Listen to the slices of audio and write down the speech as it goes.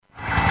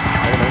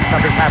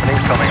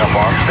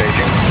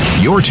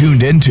You're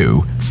tuned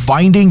into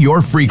Finding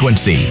Your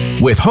Frequency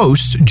with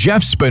hosts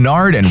Jeff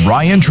Spinard and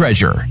Ryan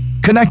Treasure.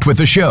 Connect with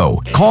the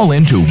show. Call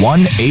in to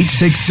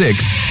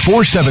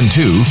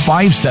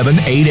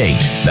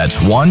 1-866-472-5788. That's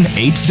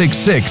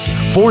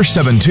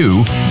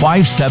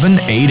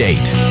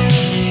 1-866-472-5788.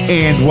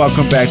 And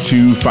welcome back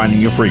to Finding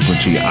Your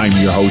Frequency. I'm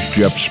your host,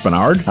 Jeff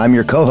Spinard. I'm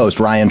your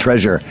co-host, Ryan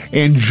Treasure.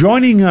 And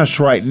joining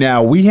us right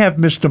now, we have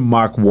Mr.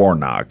 Mark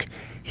Warnock.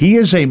 He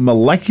is a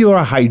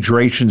molecular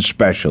hydration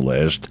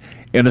specialist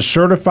and a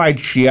certified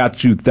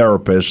shiatsu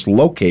therapist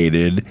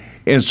located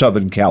in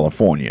Southern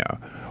California.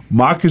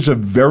 Mark is a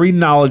very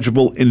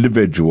knowledgeable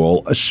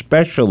individual,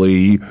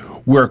 especially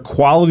where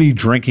quality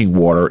drinking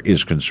water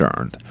is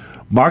concerned.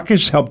 Mark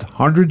has helped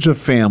hundreds of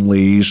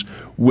families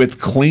with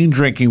clean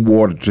drinking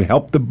water to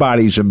help the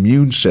body's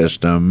immune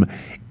system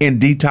and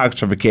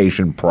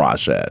detoxification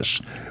process.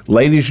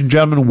 Ladies and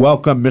gentlemen,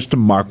 welcome Mr.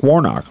 Mark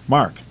Warnock.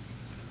 Mark,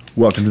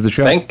 welcome to the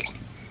show. Thank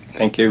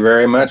you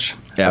very much.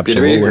 Absolutely. Happy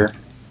to be here.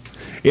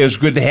 It's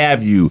good to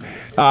have you.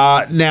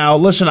 Now,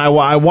 listen, I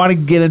want to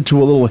get into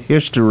a little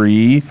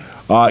history.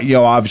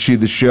 Obviously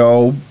the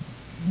show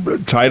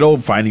title,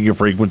 Finding Your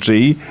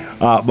Frequency.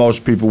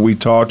 Most people we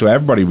talk to,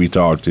 everybody we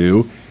talk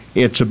to,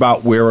 it's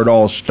about where it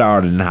all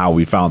started and how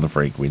we found the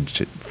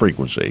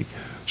frequency.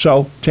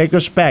 So take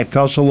us back.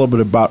 Tell us a little bit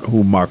about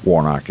who Mark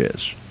Warnock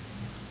is.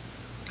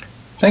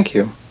 Thank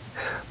you.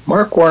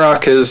 Mark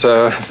Warnock is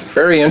a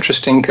very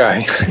interesting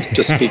guy,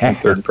 to speak in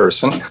third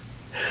person.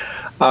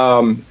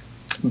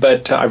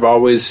 But I've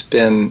always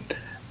been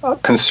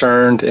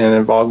concerned and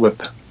involved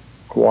with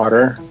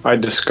water. I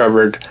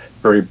discovered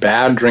very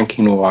bad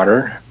drinking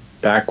water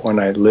back when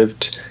I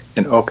lived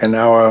in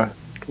Okinawa.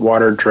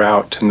 Water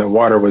drought, and the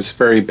water was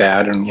very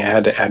bad, and you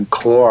had to add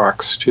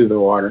Clorox to the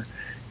water.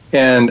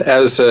 And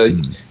as a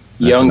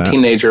young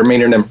teenager, it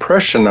made an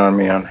impression on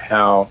me on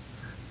how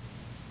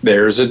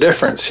there's a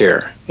difference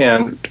here.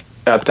 And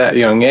at that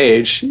young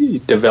age,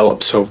 it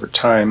develops over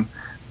time.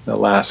 The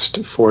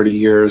last 40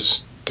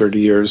 years, 30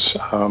 years,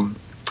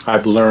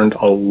 I've learned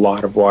a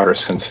lot of water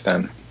since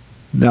then.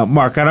 Now,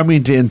 Mark, I don't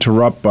mean to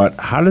interrupt, but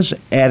how does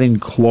adding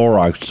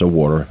Clorox to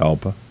water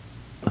help?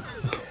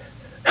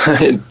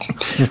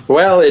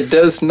 Well, it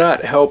does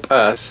not help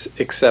us,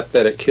 except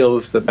that it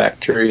kills the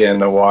bacteria in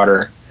the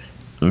water.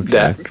 Okay.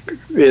 That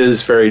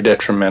is very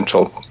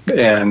detrimental,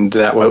 and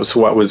that was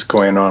what was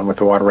going on with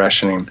the water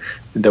rationing.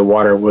 The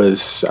water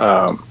was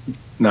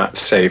not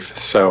safe,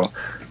 so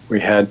we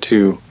had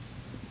to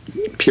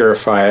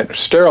purify it,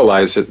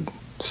 sterilize it,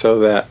 so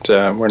that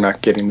we're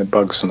not getting the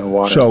bugs in the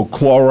water. So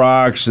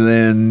Clorox,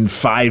 then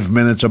 5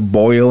 minutes of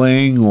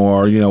boiling,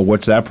 or,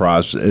 what's that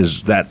process?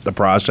 Is that the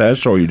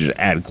process, or you just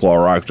add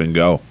Clorox and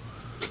go?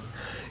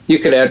 You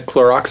could add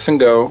Clorox and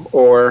go,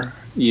 or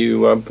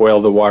you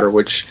boil the water,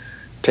 which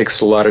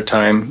takes a lot of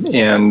time.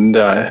 And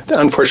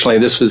unfortunately,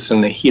 this was in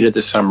the heat of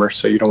the summer,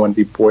 so you don't want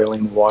to be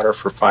boiling water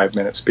for 5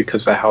 minutes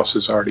because the house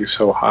is already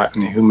so hot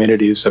and the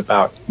humidity is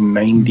about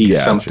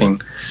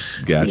 90-something.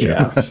 Gotcha.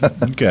 Yeah.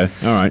 Okay.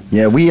 All right.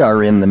 Yeah, we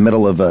are in the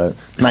middle of a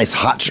nice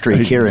hot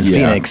streak here in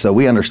Phoenix, so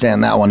we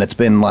understand that one. It's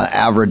been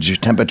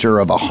average temperature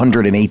of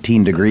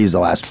 118 degrees the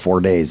last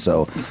 4 days,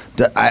 so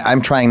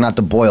I'm trying not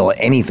to boil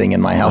anything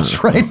in my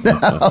house right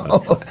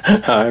now.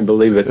 I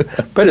believe it.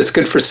 But it's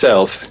good for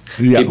cells.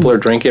 Yeah. People are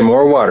drinking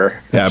more water.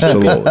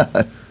 Absolutely.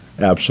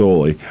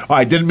 Absolutely. All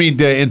right, didn't mean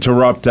to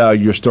interrupt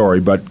your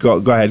story, but go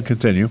ahead,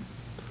 continue.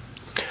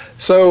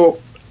 So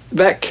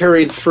that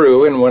carried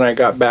through, and when I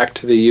got back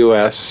to the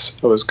U.S.,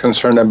 I was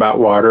concerned about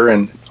water,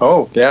 and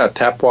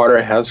tap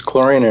water has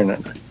chlorine in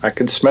it. I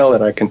can smell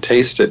it. I can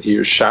taste it.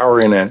 You're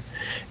showering in it.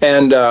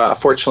 And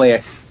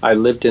fortunately, I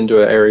moved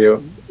into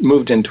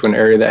an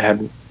area that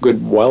had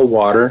good well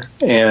water,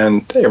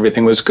 and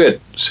everything was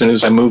good. As soon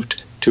as I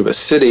moved to a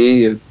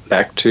city,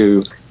 back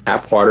to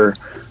tap water,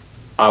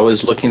 I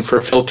was looking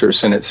for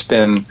filters, and it's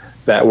been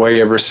that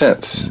way ever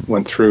since.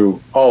 Went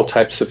through all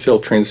types of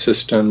filtering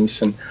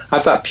systems, and I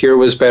thought pure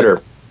was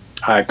better.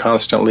 I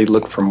constantly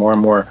look for more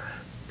and more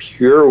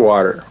pure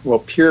water. Well,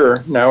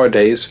 pure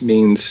nowadays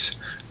means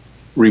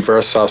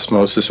reverse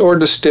osmosis or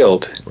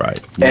distilled. Right.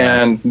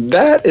 Yeah. And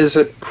that is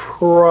a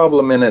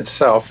problem in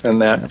itself, in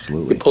that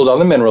you pulled all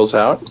the minerals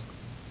out,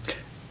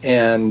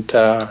 and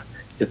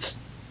it's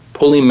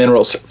pulling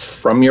minerals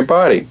from your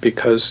body,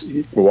 because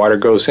water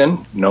goes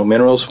in, no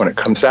minerals. When it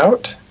comes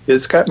out,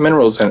 it's got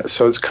minerals in it.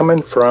 So it's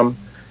coming from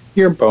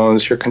your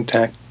bones, your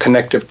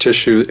connective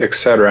tissue,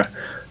 etc.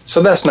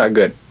 So that's not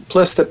good.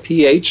 Plus the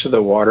pH of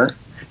the water,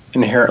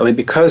 inherently,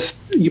 because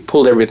you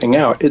pulled everything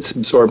out, it's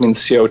absorbing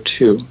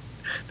CO2.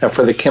 Now,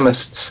 for the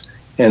chemists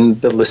in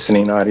the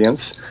listening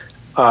audience,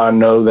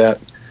 know that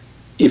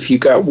if you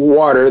got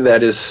water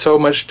that is so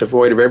much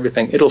devoid of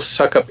everything, it'll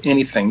suck up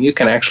anything. You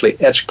can actually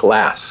etch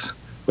glass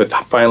with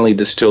finely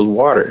distilled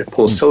water. It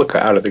pulls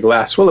silica out of the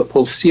glass. Well, it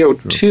pulls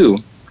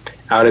CO2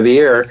 out of the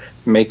air,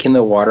 making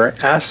the water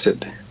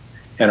acid.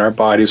 And our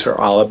bodies are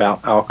all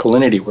about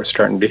alkalinity, we're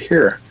starting to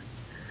hear.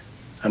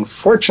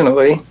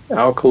 Unfortunately,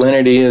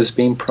 alkalinity is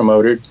being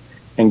promoted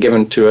and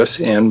given to us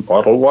in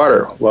bottled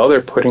water. Well, they're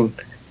putting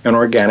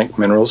inorganic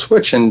minerals,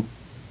 which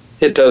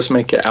it does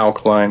make it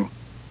alkaline,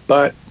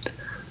 but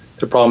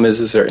the problem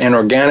is they're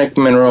inorganic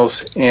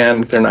minerals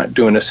and they're not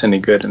doing us any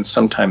good and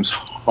sometimes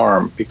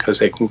harm because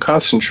they can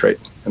concentrate.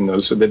 And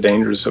those are the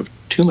dangers of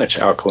too much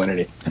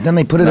alkalinity. And then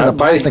they put it in a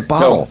plastic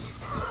bottle. No.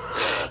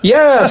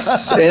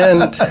 Yes,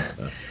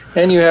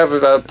 and you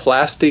have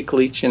plastic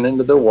leaching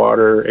into the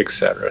water,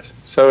 etc.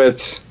 So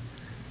it's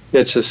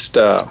just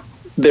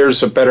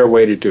there's a better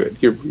way to do it.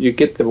 You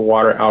get the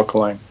water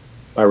alkaline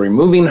by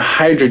removing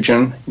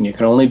hydrogen, and you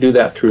can only do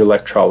that through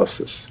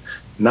electrolysis,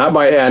 not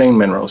by adding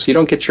minerals. You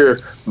don't get your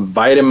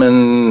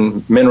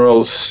vitamin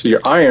minerals,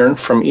 your iron,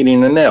 from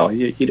eating a nail.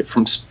 You eat it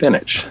from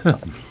spinach,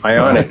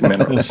 ionic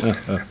minerals.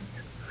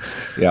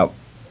 Yep.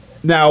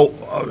 Now,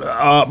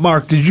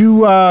 Mark, did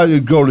you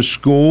go to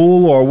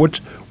school, or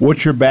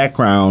what's your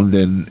background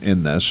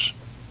in this?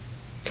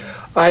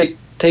 I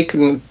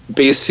taken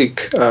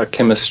basic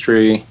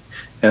chemistry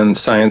and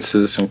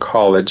sciences in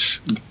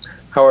college.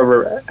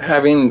 However,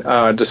 having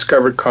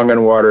discovered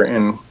Kangen water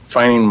and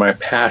finding my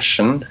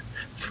passion,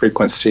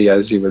 frequency,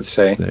 as you would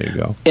say, there you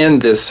go, in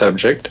this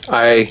subject,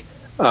 I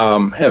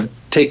have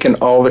taken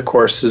all the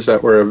courses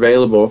that were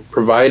available,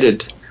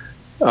 provided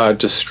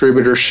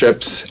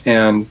distributorships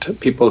and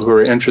people who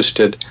are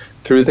interested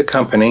through the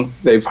company.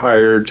 They've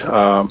hired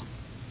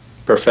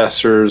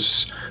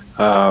professors,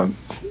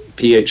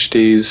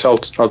 PhDs,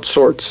 all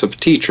sorts of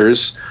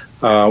teachers.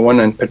 One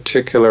in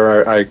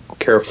particular I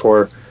care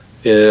for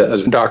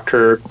is a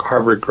doctor,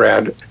 Harvard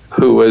grad,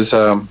 who was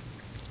a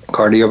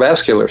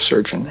cardiovascular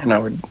surgeon, and I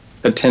would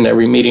attend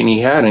every meeting he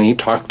had, and he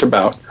talked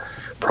about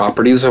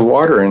properties of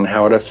water and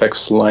how it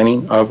affects the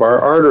lining of our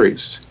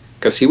arteries,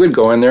 because he would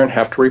go in there and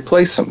have to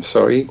replace them.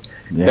 So he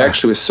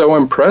actually was so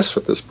impressed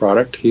with this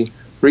product, he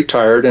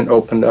retired and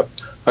opened up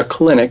a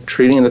clinic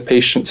treating the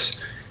patients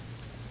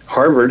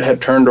Harvard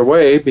had turned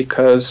away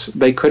because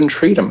they couldn't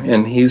treat them,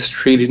 and he's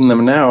treating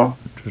them now.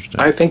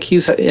 I think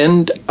he's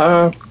in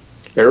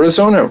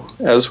Arizona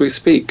as we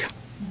speak.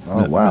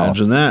 Oh, wow.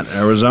 Imagine that,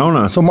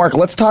 Arizona. So, Mark,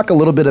 let's talk a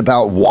little bit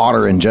about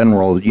water in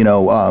general. You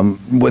know,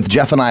 with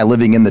Jeff and I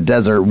living in the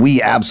desert,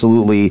 we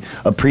absolutely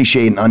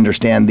appreciate and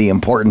understand the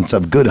importance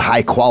of good,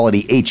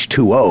 high-quality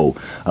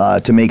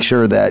H2O to make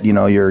sure that, you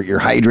know, you're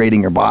hydrating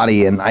your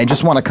body. And I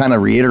just want to kind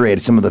of reiterate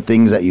some of the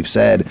things that you've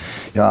said.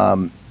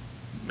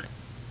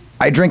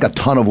 I drink a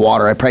ton of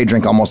water. I probably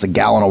drink almost a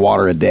gallon of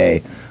water a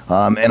day.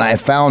 And I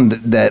found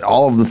that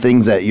all of the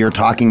things that you're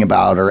talking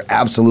about are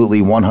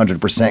absolutely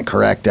 100%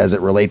 correct as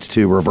it relates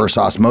to reverse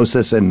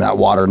osmosis and that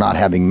water not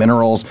having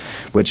minerals,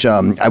 which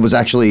I was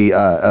actually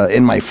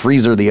in my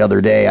freezer the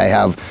other day. I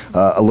have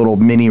a little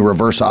mini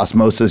reverse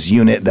osmosis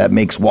unit that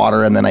makes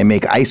water, and then I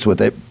make ice with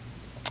it.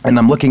 And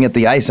I'm looking at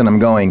the ice and I'm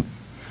going,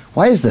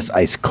 why is this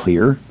ice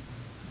clear?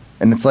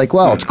 And it's like,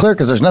 well, it's clear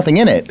because there's nothing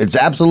in it. It's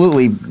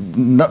absolutely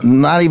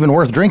not even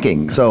worth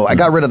drinking. So I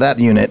got rid of that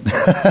unit.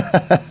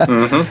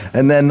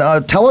 And then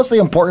tell us the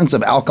importance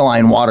of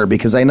alkaline water,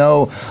 because I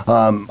know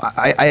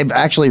I've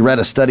actually read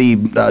a study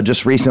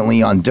just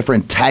recently on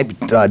different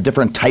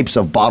types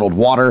of bottled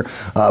water,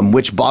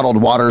 which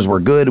bottled waters were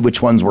good,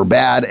 which ones were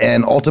bad,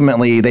 and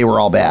ultimately they were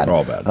all bad. They're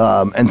all bad.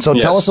 And so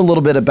tell us a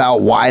little bit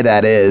about why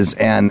that is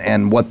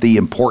and what the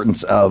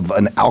importance of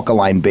an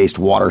alkaline-based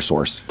water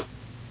source.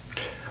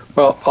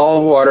 Well,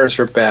 all waters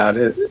are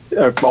bad.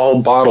 All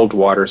bottled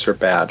waters are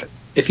bad.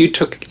 If you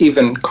took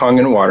even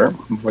Kangen water,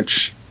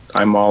 which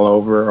I'm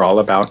all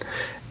about,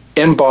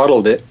 and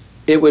bottled it,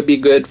 it would be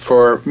good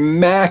for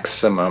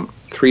maximum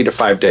 3 to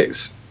 5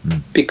 days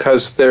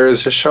because there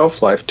is a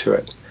shelf life to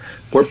it.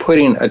 We're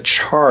putting a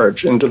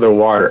charge into the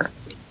water.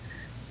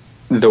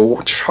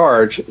 The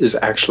charge is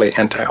actually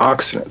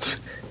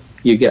antioxidants.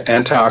 You get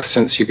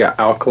antioxidants, you got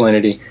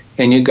alkalinity,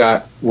 and you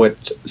got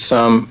what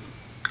some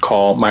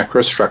call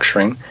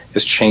microstructuring,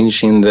 is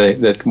changing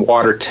the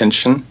water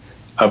tension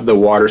of the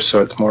water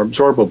so it's more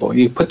absorbable.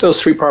 You put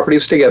those three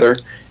properties together,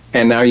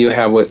 and now you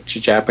have what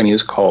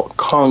Japanese call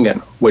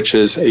Kangen, which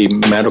is a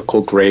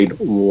medical grade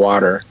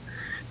water.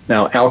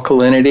 Now,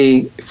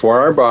 alkalinity for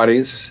our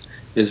bodies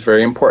is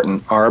very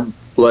important. Our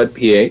blood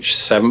pH,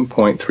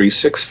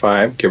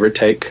 7.365, give or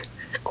take,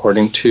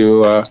 according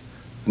to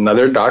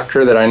another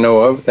doctor that I know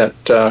of that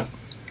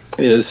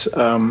is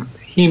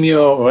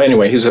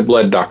he's a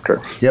blood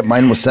doctor. Yep,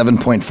 mine was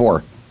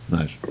 7.4.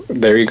 Nice.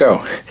 There you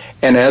go.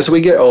 And as we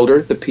get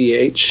older, the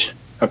pH,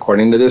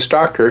 according to this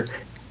doctor,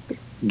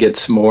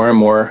 becomes more and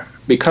more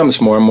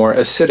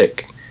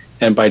acidic.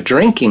 And by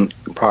drinking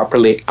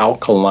properly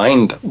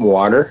alkalined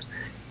water,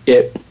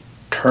 it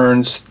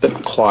turns the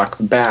clock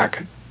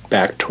back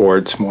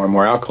towards more and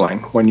more alkaline.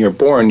 When you're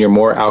born, you're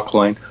more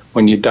alkaline.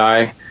 When you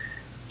die,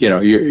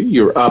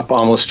 you're up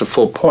almost to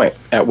full point,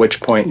 at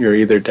which point you're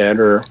either dead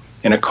or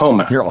in a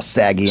coma. You're all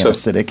saggy and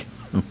acidic.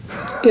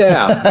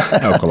 Yeah.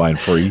 Alkaline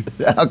free.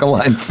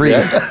 Alkaline free.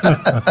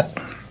 Yeah.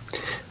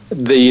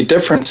 The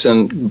difference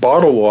in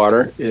bottled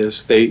water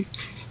is they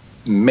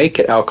make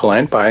it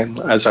alkaline by,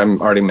 as I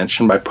already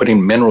mentioned, by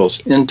putting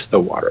minerals into the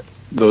water.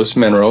 Those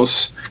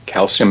minerals,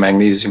 calcium,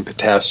 magnesium,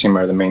 potassium,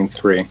 are the main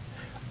three,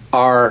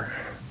 are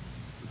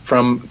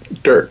from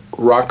dirt,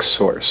 rock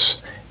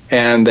source,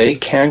 and they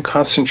can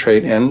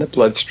concentrate in the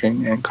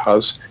bloodstream and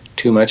cause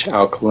too much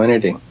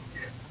alkalinity.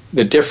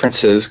 The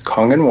difference is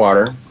Kangen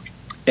water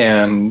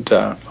and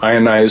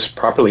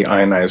properly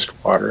ionized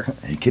water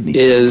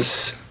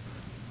is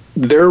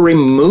they're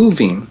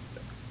removing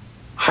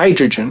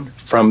hydrogen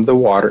from the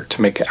water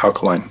to make it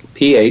alkaline.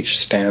 pH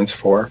stands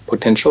for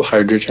potential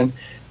hydrogen.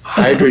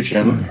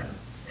 Hydrogen,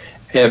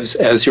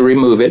 as you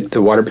remove it,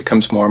 the water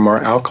becomes more and more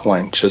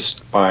alkaline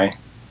just by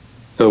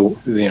the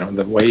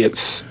way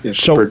it's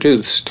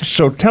produced.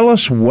 So tell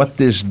us what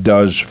this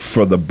does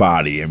for the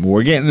body. I mean,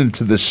 we're getting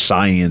into the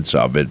science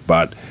of it,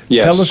 but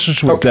tell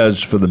us what it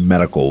does for the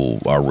medical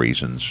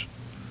reasons.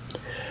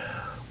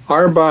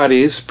 Our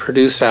bodies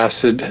produce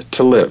acid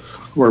to live.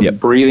 We're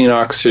breathing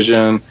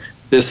oxygen.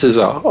 This is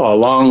a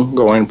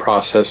long-going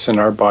process, and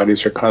our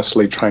bodies are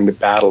constantly trying to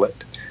battle it.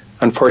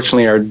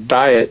 Unfortunately, our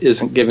diet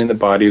isn't giving the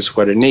bodies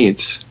what it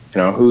needs.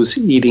 Who's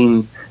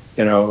eating,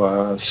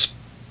 a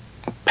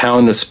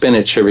pound of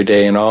spinach every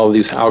day and all of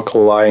these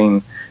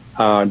alkaline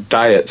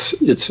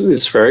diets?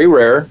 It's very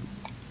rare,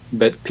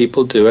 but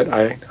people do it.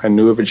 I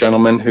knew of a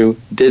gentleman who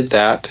did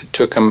that. It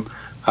took him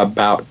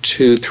about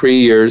 2-3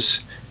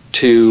 years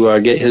to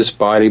get his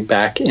body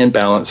back in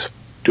balance,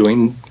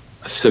 doing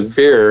a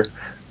severe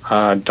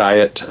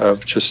diet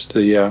of just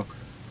the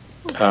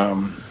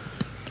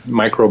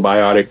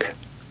microbiotic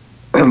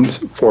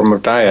form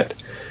of diet.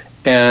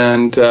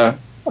 And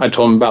I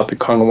told him about the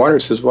Kangen water. He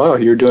says, wow,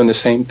 you're doing the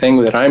same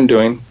thing that I'm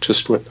doing,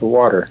 just with the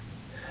water.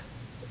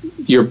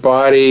 Your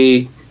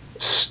body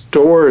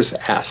stores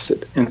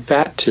acid in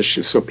fat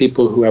tissue. So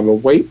people who have a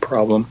weight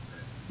problem,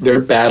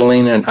 they're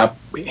battling an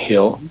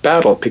uphill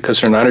battle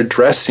because they're not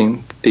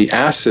addressing the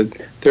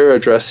acid, they're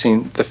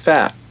addressing the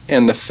fat.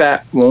 And the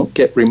fat won't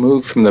get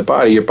removed from the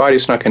body. Your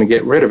body's not going to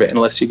get rid of it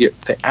unless you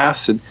get the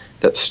acid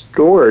that's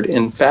stored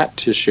in fat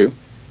tissue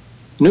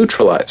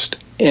neutralized.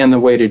 And the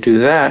way to do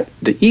that,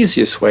 the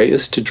easiest way,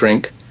 is to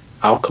drink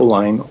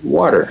alkaline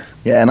water.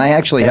 Yeah, and I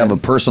actually have a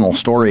personal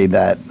story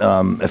that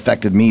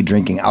affected me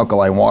drinking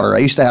alkaline water. I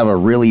used to have a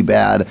really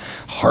bad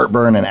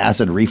heartburn and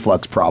acid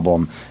reflux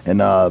problem. And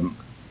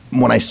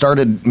when I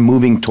started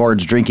moving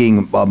towards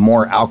drinking a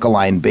more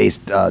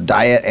alkaline-based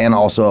diet and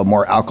also a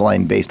more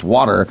alkaline-based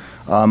water,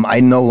 I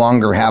no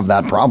longer have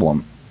that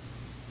problem.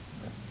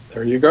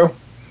 There you go.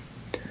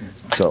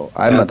 So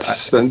I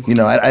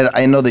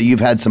know that you've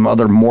had some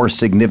other more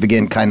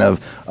significant kind of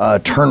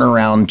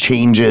turnaround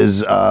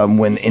changes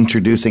when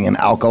introducing an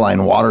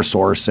alkaline water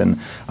source, and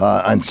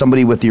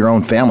somebody with your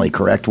own family,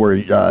 correct, where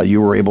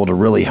you were able to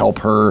really help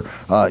her,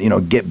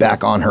 get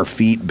back on her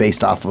feet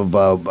based off of.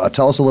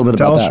 Tell us a little bit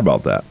about that. Tell us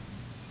about that.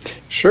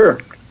 Sure.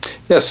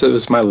 Yes, it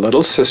was my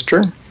little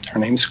sister. Her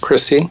name's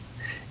Chrissy,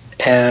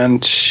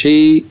 and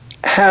she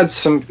had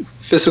some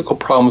physical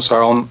problems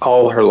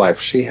all her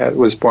life. She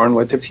was born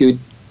with a few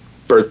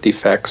birth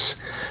defects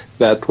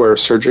that were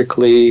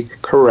surgically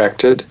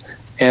corrected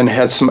and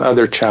had some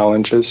other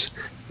challenges.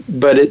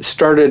 But it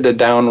started a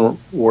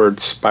downward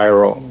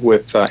spiral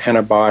with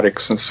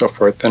antibiotics and so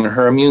forth, and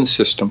her immune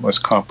system was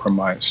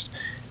compromised.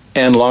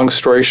 And long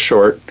story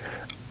short,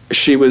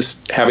 she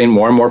was having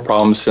more and more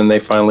problems, and they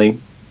finally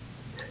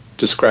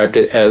described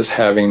it as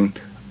having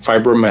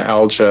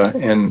fibromyalgia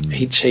and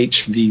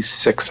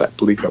HHV6, I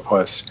believe it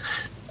was.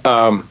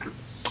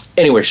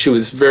 Anyway, she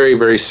was very,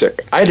 very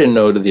sick. I didn't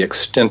know to the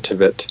extent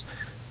of it,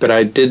 but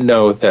I did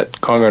know that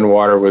Kangen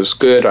water was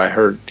good. I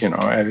heard,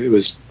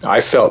 I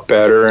felt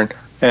better.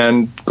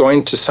 And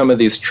going to some of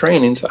these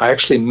trainings, I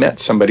actually met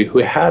somebody who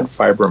had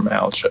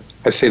fibromyalgia.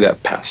 I say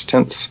that past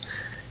tense.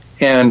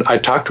 And I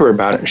talked to her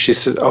about it, and she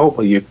said, oh,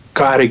 well, you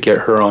got to get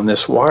her on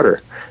this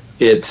water.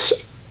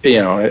 It's,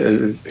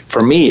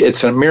 for me,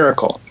 it's a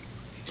miracle.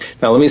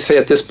 Now, let me say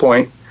at this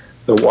point,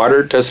 the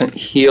water doesn't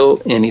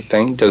heal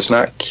anything, does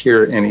not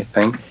cure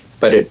anything,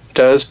 but it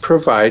does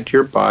provide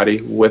your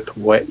body with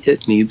what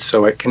it needs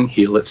so it can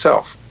heal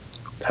itself.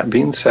 That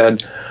being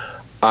said,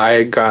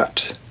 I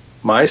got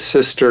my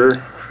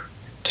sister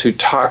to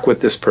talk with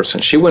this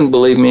person. She wouldn't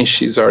believe me.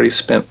 She's already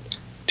spent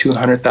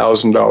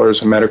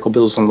 $200,000 in medical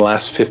bills in the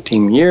last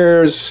 15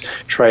 years,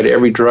 tried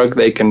every drug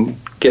they can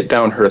get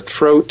down her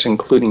throat,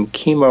 including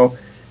chemo,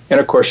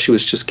 and of course she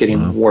was just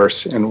getting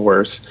worse and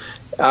worse.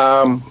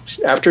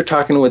 After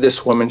talking with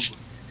this woman,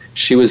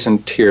 she was in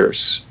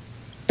tears,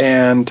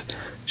 and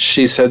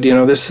she said,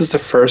 this is the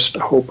first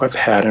hope I've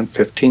had in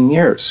 15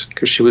 years,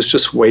 because she was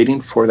just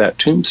waiting for that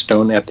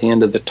tombstone at the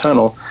end of the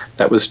tunnel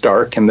that was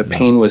dark, and the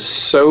pain was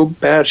so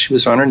bad she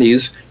was on her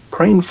knees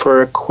praying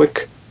for a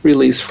quick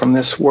release from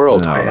this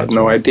world. I had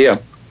no idea.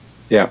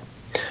 Yeah.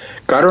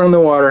 Got her on the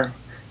water,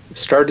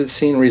 started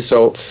seeing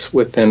results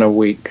within a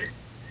week.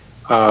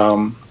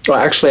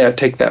 Actually, I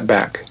take that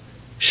back.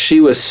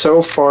 She was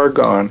so far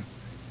gone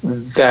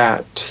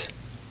that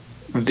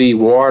the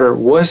water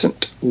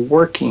wasn't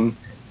working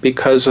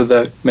because of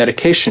the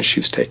medication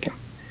she's taking.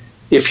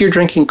 If you're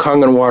drinking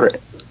Kangen water,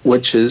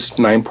 which is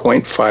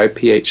 9.5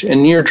 pH,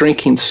 and you're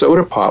drinking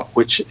soda pop,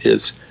 which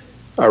is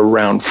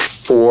around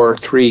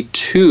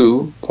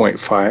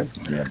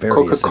 432.5. Yeah, very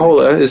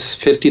Coca-Cola acidic. is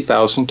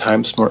 50,000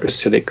 times more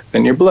acidic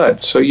than your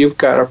blood. So you've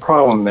got a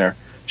problem there.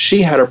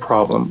 She had a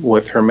problem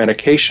with her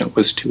medication,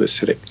 was too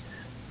acidic.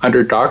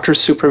 Under doctor's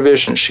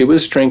supervision, she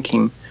was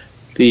drinking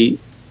the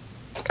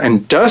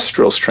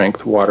industrial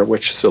strength water,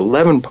 which is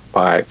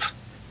 11.5,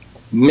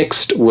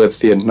 mixed with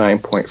the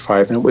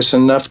 9.5, and it was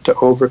enough to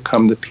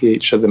overcome the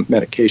pH of the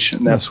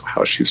medication. That's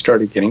how she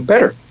started getting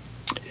better.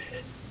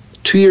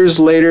 2 years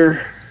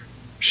later,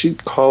 she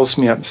calls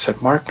me up and said,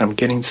 "Mark, I'm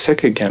getting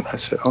sick again." I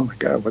said, "Oh my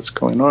God, what's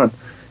going on?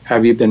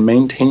 Have you been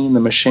maintaining the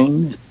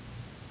machine?"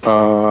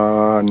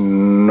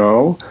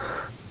 No.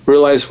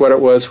 Realized what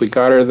it was. We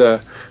got her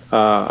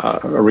a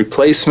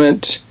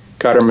replacement,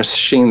 got her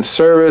machine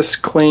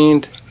serviced,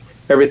 cleaned,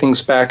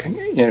 everything's back.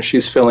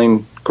 She's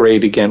feeling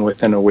great again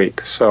within a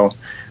week. So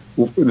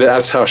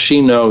that's how she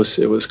knows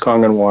it was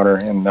Kangen water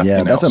and nothing else.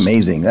 Yeah, that's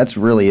amazing. That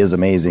really is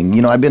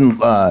amazing. I've been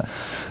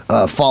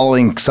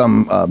following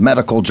some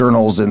medical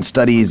journals and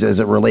studies as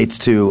it relates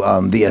to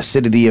the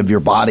acidity of your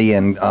body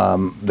and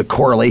the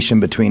correlation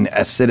between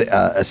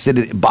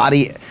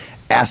body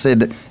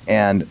acid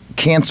and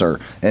cancer.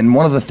 And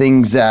one of the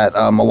things that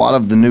a lot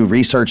of the new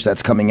research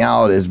that's coming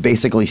out is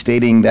basically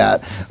stating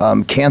that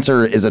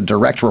cancer is a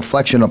direct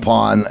reflection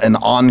upon an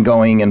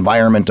ongoing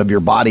environment of your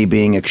body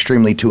being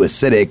extremely too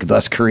acidic,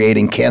 thus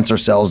creating cancer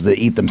cells that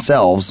eat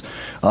themselves.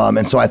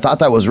 And so I thought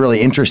that was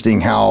really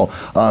interesting how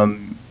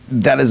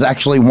that is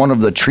actually one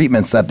of the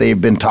treatments that they've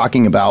been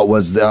talking about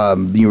was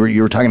you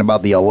were talking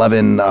about the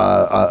 11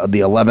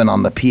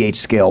 on the pH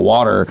scale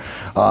water,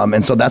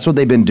 and so that's what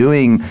they've been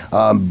doing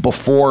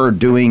before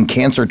doing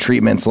cancer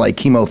treatments like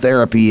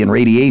chemotherapy and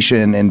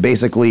radiation, and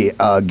basically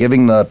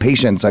giving the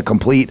patients a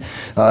complete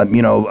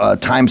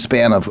time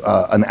span of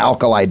an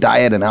alkali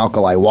diet and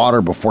alkali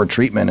water before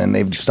treatment, and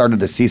they've started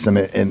to see some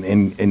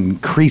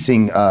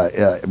increasing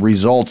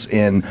results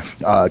in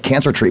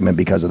cancer treatment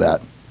because of that.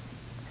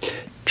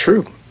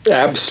 True.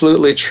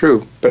 Absolutely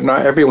true, but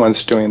not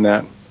everyone's doing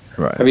that.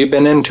 Right. Have you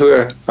been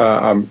into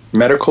a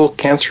medical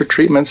cancer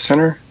treatment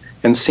center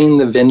and seen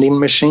the vending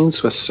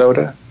machines with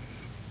soda?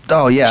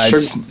 Oh yeah,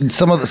 it's,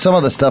 some of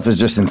the stuff is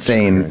just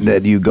insane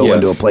that you go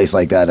into a place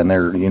like that and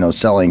they're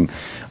selling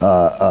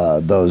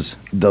those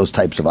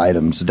types of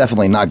items.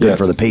 Definitely not good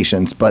for the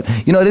patients, but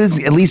it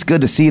is at least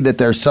good to see that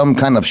there's some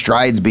kind of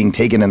strides being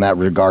taken in that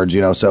regards.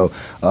 So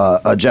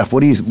Jeff, what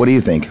do you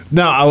think?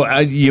 Now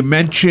you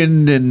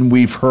mentioned, and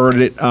we've heard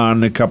it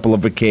on a couple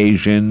of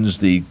occasions,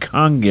 the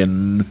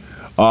Kangen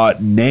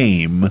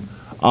name.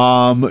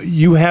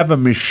 You have a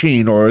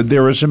machine, or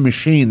there is a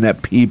machine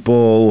that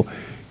people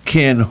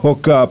can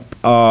hook up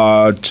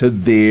to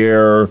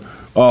their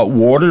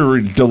water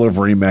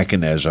delivery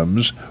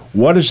mechanisms.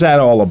 What is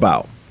that all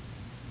about?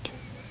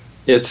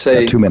 It's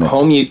a 2 minutes.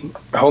 home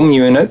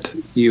unit.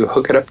 You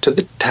hook it up to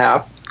the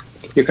tap.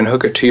 You can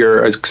hook it to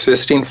your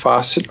existing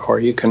faucet, or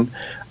you can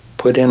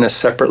put in a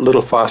separate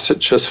little faucet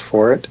just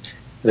for it.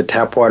 The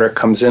tap water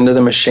comes into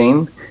the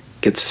machine,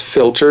 gets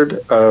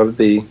filtered of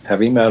the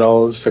heavy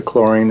metals, the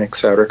chlorine, et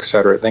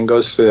cetera, then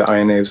goes through the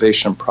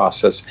ionization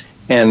process,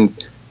 and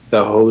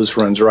the hose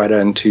runs right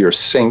into your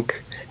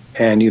sink,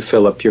 and you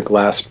fill up your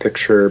glass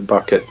pitcher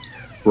bucket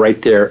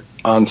right there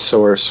on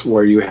source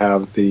where you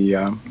have the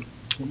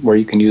where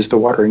you can use the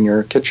water in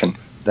your kitchen.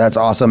 That's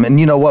awesome. And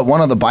you know what? One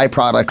of the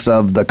byproducts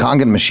of the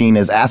Kangen machine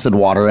is acid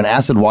water, and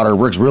acid water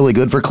works really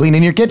good for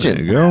cleaning your kitchen.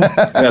 There you go.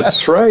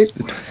 That's right.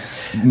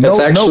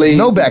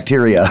 No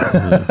bacteria.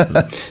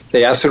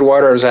 The acid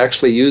water is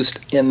actually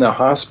used in the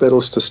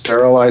hospitals to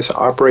sterilize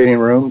operating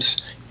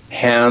rooms,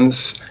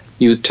 hands,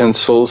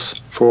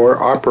 utensils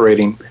for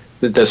operating.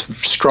 The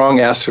strong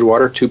acid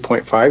water,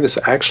 2.5, is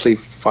actually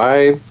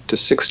 5 to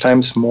 6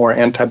 times more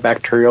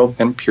antibacterial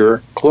than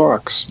pure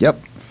Clorox. Yep.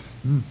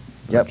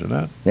 Yep.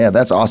 That. Yeah,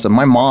 that's awesome.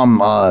 My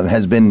mom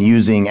has been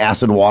using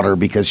acid water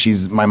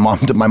because my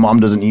mom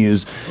doesn't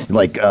use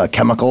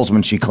chemicals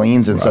when she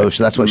cleans, and so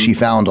that's what she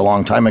found a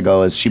long time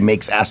ago. Is she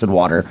makes acid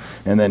water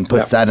and then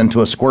puts that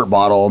into a squirt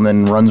bottle and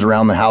then runs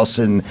around the house.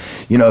 And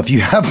if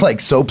you have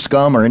soap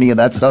scum or any of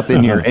that stuff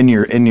in your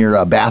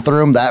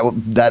bathroom, that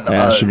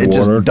it's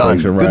just done.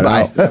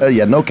 Goodbye.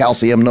 Yeah, no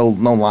calcium, no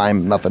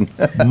lime, nothing.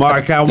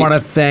 Mark, I want to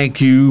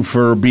thank you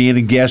for being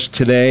a guest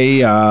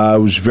today.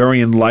 It was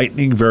very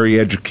enlightening, very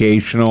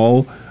educational.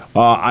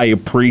 I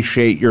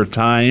appreciate your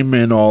time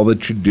and all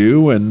that you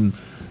do, and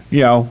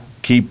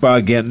keep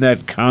getting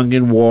that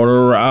Kangen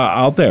water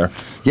out there.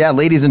 Yeah,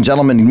 ladies and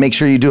gentlemen, make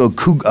sure you do a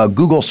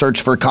Google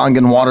search for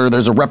Kangen water.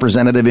 There's a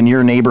representative in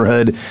your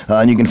neighborhood,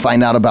 and you can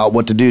find out about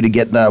what to do to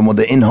get with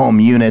the in-home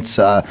units.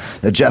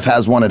 Jeff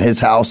has one at his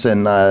house,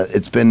 and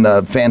it's been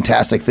a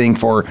fantastic thing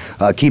for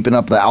keeping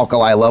up the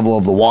alkali level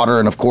of the water.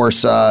 And, of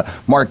course,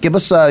 Mark, give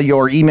us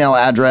your email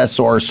address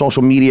or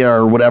social media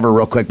or whatever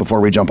real quick before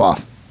we jump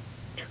off.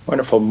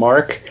 Wonderful.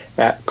 Mark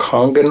at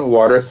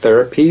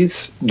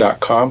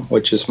KangenWaterTherapies.com,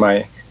 which is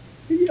my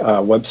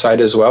website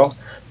as well.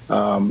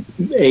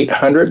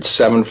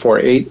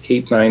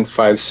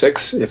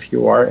 800-748-8956 if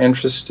you are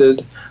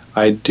interested.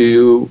 I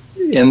do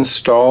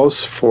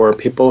installs for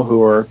people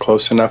who are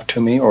close enough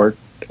to me, or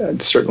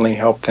certainly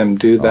help them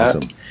do that.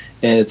 Awesome.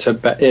 And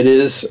it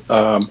is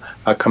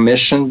a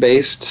commission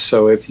based.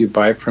 So if you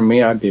buy from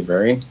me, I'd be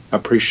very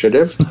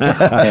appreciative.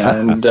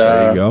 And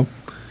there you go.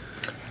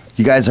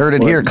 You guys heard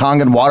it here,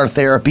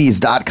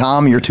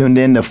 KangenWaterTherapies.com. You're tuned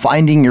in to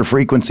Finding Your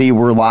Frequency.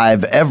 We're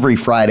live every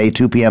Friday,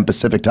 2 p.m.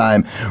 Pacific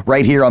time,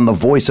 right here on the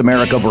Voice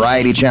America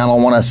Variety Channel.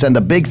 I want to send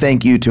a big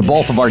thank you to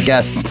both of our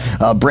guests,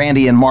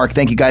 Brandy and Mark.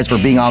 Thank you guys for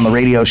being on the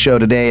radio show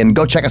today. And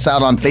go check us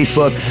out on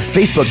Facebook,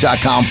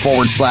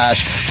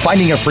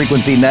 Facebook.com/Finding Your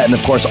Frequency Net. And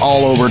of course,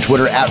 all over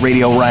Twitter,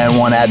 @Radio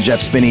Ryan1,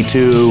 @Jeff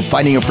Spinney2,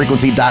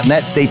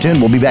 FindingYourFrequency.net. Stay tuned.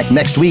 We'll be back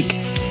next week.